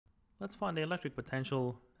Let's find the electric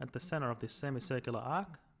potential at the center of this semicircular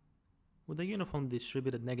arc with a uniformly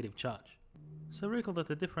distributed negative charge. So recall that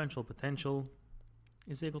the differential potential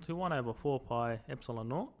is equal to 1 over 4 pi epsilon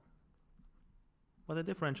naught by the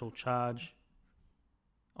differential charge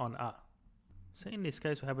on R. So in this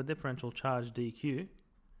case we have a differential charge dq,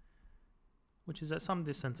 which is at some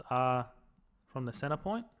distance r from the center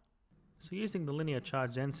point. So using the linear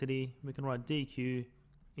charge density, we can write dq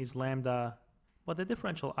is lambda by the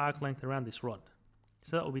differential arc length around this rod.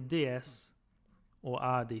 So that will be ds or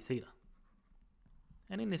r d theta.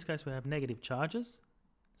 And in this case we have negative charges,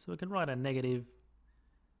 so we can write a negative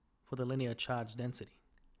for the linear charge density.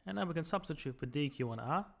 And now we can substitute for dq and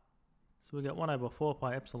r, so we get 1 over 4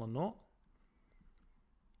 pi epsilon naught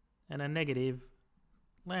and a negative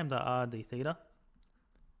lambda r d theta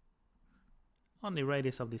on the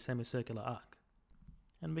radius of the semicircular arc.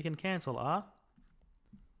 And we can cancel r,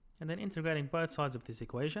 and then integrating both sides of this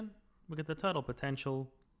equation, we get the total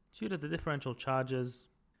potential due to the differential charges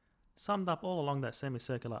summed up all along that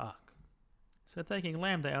semicircular arc. So taking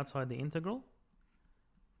lambda outside the integral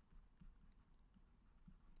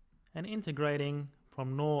and integrating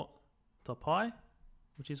from naught to pi,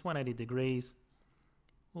 which is 180 degrees,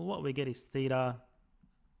 well, what we get is theta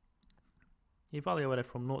evaluated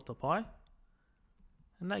from naught to pi,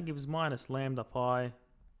 and that gives minus lambda pi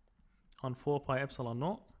on 4 pi epsilon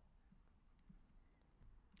naught,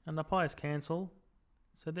 and the pi's cancel,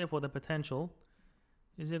 so therefore the potential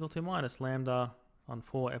is equal to minus lambda on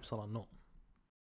 4 epsilon naught.